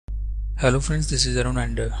Hello friends, this is Arun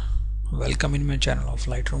and welcome in my channel of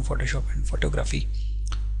Lightroom, Photoshop and Photography.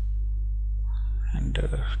 And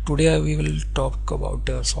today we will talk about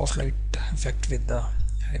soft light effect with the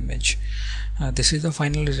image. This is the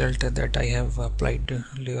final result that I have applied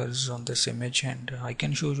layers on this image, and I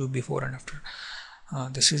can show you before and after.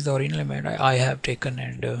 This is the original image I have taken,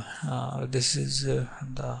 and this is the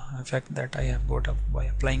effect that I have got up by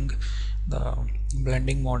applying the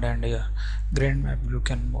blending mode and grain map. You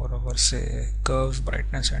can moreover say curves,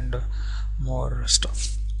 brightness, and more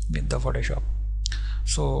stuff with the Photoshop.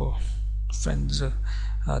 So friends,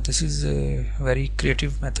 this is a very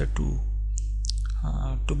creative method to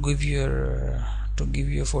give your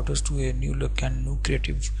photos to a new look and new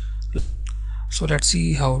creative look. So let's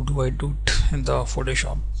see how do I do it in the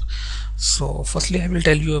Photoshop. So firstly I will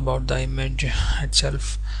tell you about the image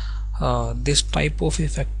itself. This type of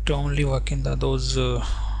effect only work in those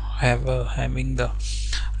having the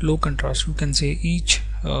low contrast. You can say each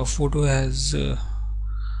photo has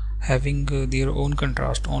having their own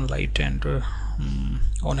contrast, own light, and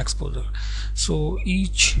own exposure. So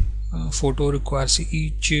each photo requires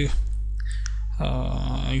each you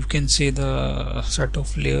can say the set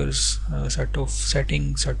of layers, set of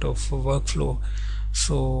settings, set of workflow.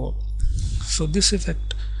 So this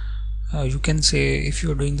effect, you can say, if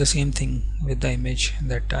you're doing the same thing with the image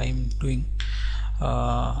that I'm doing,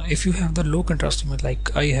 if you have the low contrast image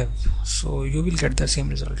like I have, so you will get the same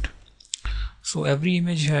result. So every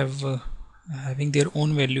image have having their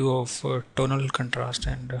own value of tonal contrast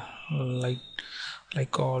and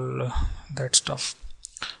like all that stuff.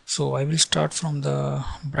 So I will start from the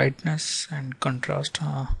brightness and contrast.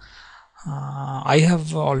 I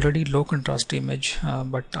have already low contrast image,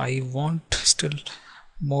 but I want still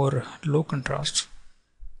more low contrast,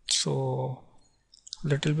 so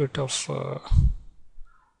little bit of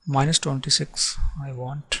 -26 I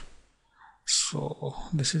want. So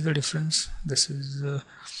this is the difference. This is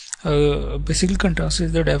basically contrast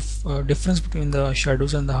is the difference between the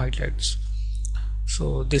shadows and the highlights.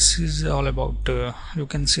 So this is all about you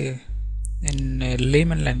can say in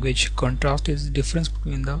layman language, contrast is the difference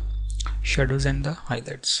between the shadows and the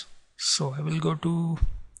highlights. So I will go to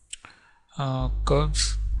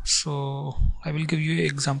curves. So I will give you an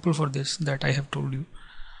example for this that I have told you.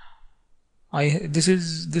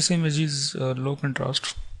 This image is low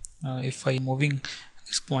contrast. If I moving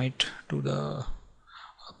this point to the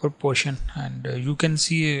upper portion, and you can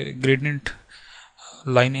see a gradient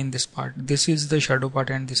line in this part. This is the shadow part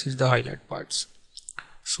and this is the highlight parts.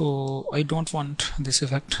 So I don't want this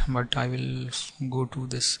effect, but I will go to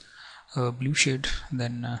this blue shade.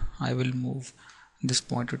 Then I will move this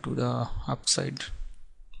pointer to the upside,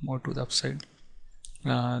 more to the upside.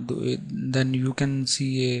 Then you can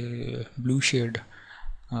see a blue shade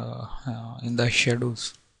in the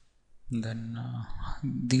shadows. Then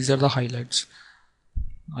these are the highlights.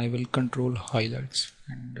 I will control highlights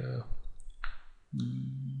and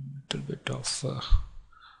little bit of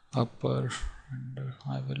upper, and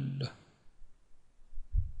I will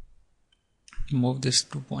move this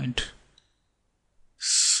to point.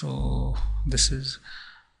 So this is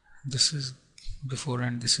before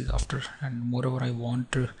and this is after, and moreover I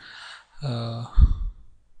want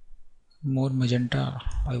more magenta.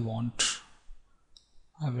 I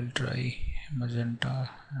will try magenta,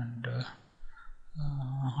 and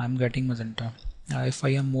I'm getting magenta. If I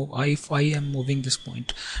am moving this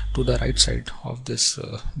point to the right side of this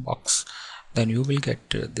box, then you will get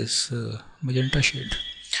this magenta shade,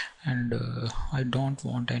 and I don't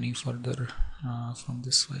want any further from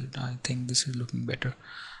this side. I think this is looking better.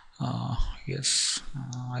 Yes,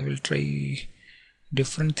 I will try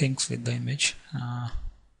different things with the image.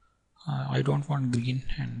 I don't want green,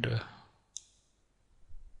 and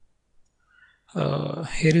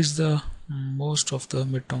here is the most of the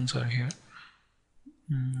midtones are here.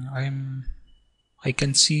 I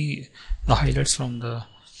can see the highlights from the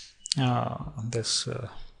this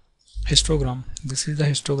histogram. This is the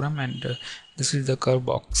histogram, and this is the curve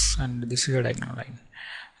box, and this is a diagonal line.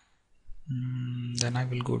 Then I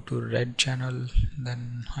will go to red channel.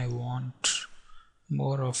 Then I want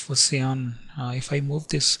more of a cyan. If I move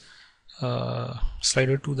this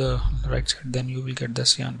slider to the right side, then you will get the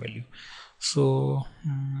cyan value. So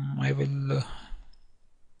I will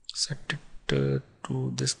set it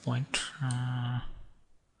to this point.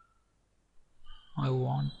 I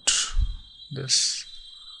want this.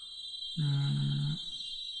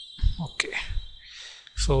 Okay,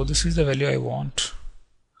 so this is the value I want.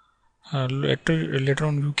 Later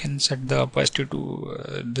on you can set the opacity to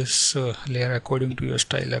this layer according to your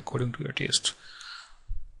style, according to your taste.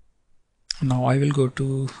 Now I will go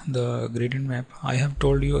to the gradient map. I have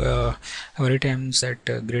told you many times that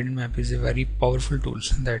gradient map is a very powerful tool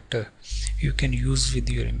that you can use with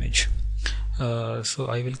your image. So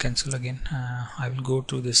I will cancel again. I will go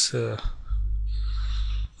to this uh,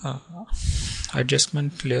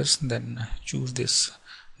 adjustment layers, then choose this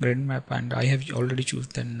gradient map, and I have already choose.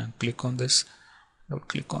 Then click on this.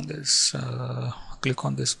 Click on this. Click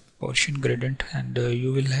on this portion gradient, and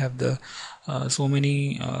you will have the so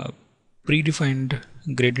many predefined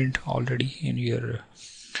gradient already in your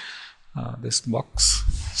this box.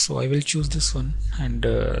 So I will choose this one and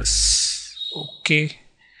okay.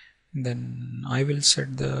 Then I will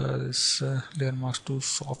set this layer mask to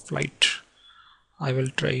soft light. I will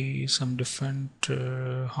try some different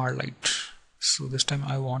hard light. So this time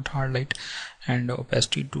I want hard light, and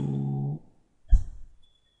opacity to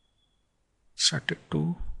set it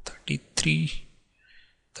to 33.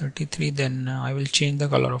 Then I will change the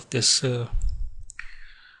color of this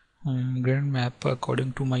gradient map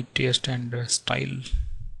according to my taste and style.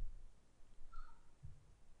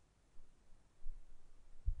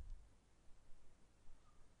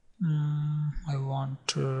 I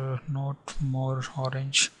want not more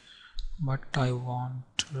orange, but I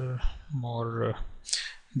want more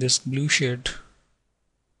this blue shade.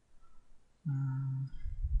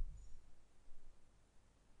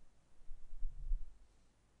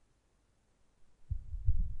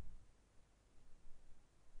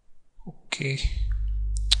 Okay,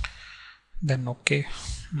 then okay.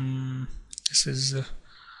 This is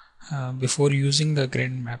before using the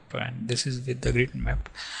gradient map, and this is with the gradient map.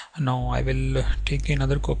 Now I will take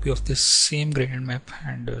another copy of this same gradient map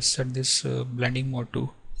and set this blending mode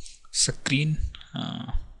to screen.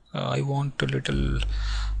 I want a little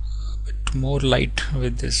bit more light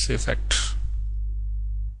with this effect.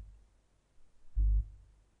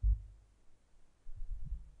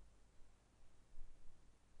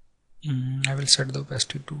 I will set the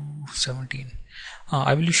opacity to 17.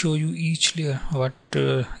 I will show you each layer, what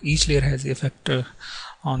each layer has effect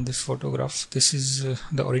on this photograph. This is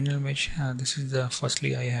the original image. This is the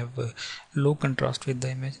firstly I have low contrast with the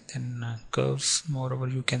image, then curves. Moreover,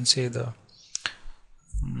 you can say the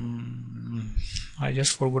I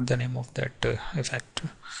just forgot the name of that effect.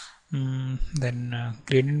 Then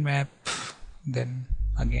gradient map, then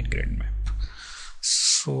again gradient map.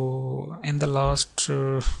 So in the last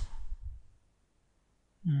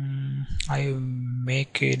I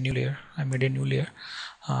make a new layer. I made a new layer.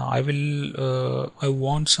 I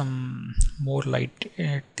want some more light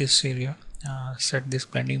at this area. Set this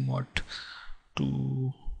blending mode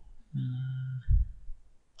to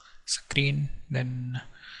screen, then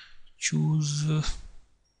choose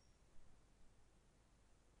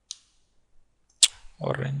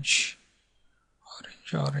orange.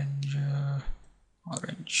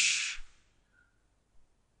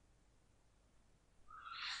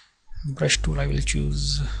 Brush tool I will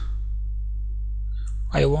choose.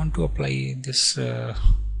 I want to apply this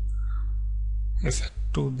effect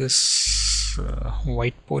to this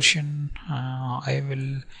white portion. I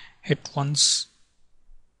will hit once.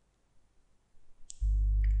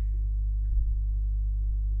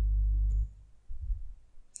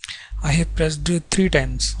 I have pressed 3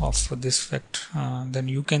 times of this effect. Then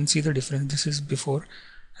you can see the difference. This is before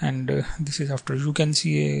and this is after. You can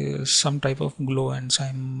see some type of glow and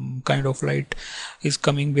some kind of light is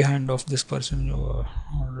coming behind of this person, or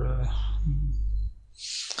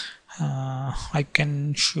I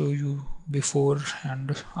can show you before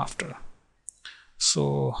and after.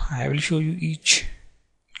 So I will show you each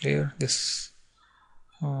layer, this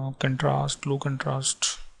contrast, low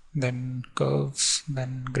contrast, then curves,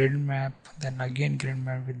 then gradient map, then again gradient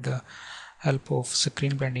map with the help of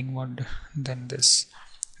screen blending mode, then this.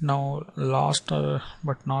 Now last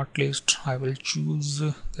but not least, I will choose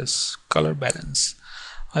this color balance.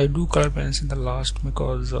 I do color balance in the last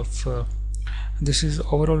because of this is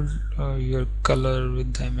overall your color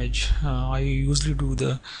with the image. I usually do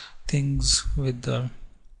the things with the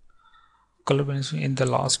color balance in the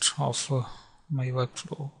last of my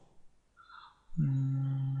workflow.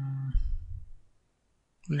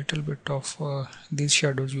 Little bit of these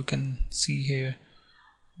shadows you can see here.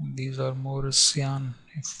 These are more cyan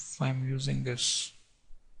if I'm using this.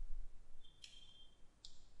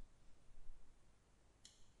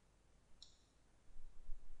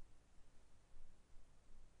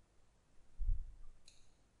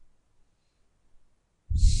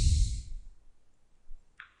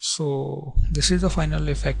 So this is the final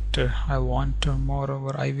effect I want.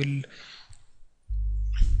 Moreover, I will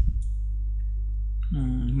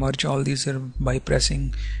merge all these by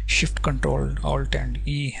pressing Shift Control Alt and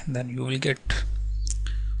E. Then you will get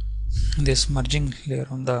this merging layer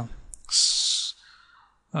on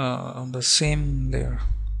the same layer.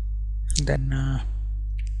 Then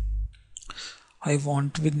I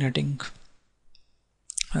want vignetting.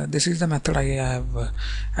 This is the method I have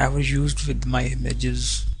ever used with my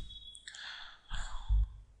images.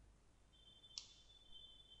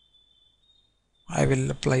 I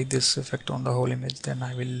will apply this effect on the whole image. Then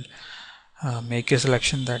I will make a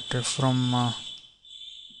selection that from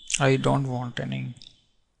I don't want any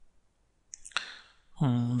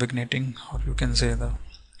vignetting, or you can say the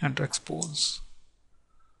underexpose.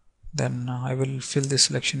 Then I will fill this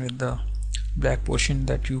selection with the black portion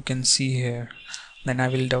that you can see here. Then I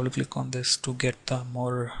will double click on this to get the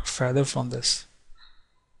more feather from this.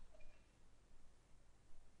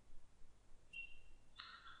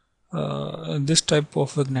 This type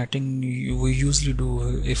of vignetting we usually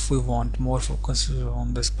do if we want more focus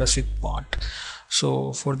on the specific part.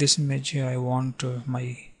 So for this image I want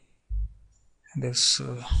this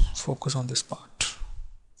focus on this part.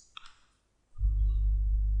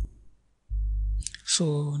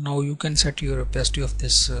 So now you can set your opacity of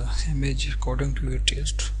this image according to your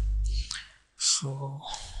taste. So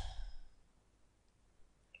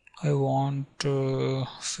I want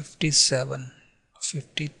 57,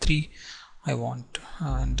 53 I want,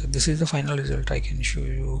 and this is the final result. I can show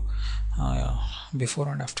you before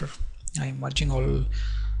and after. I am merging all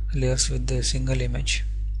layers with the single image.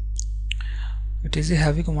 It is a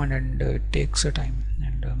heavy command and it takes a time,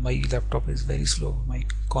 and my laptop is very slow. My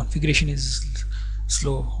configuration is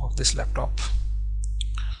slow of this laptop,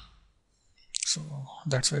 so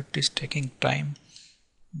that's why it is taking time.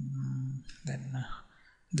 Then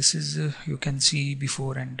this is you can see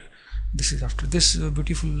before, and this is after. This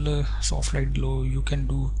beautiful soft light glow you can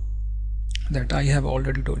do that I have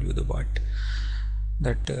already told you about,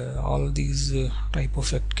 that all these type of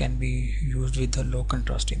effect can be used with the low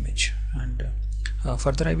contrast image. And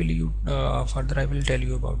further I will tell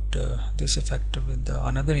you about this effect with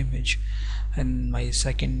another image in my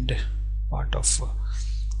second part of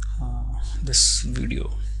this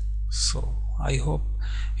video. So I hope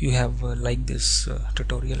you have liked this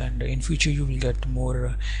tutorial, and in future you will get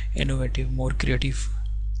more innovative, more creative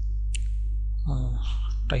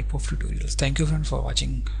type of tutorials. Thank you friends for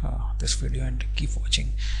watching this video, and keep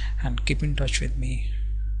watching and keep in touch with me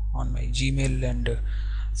on my Gmail and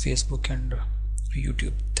Facebook and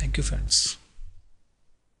YouTube. Thank you friends.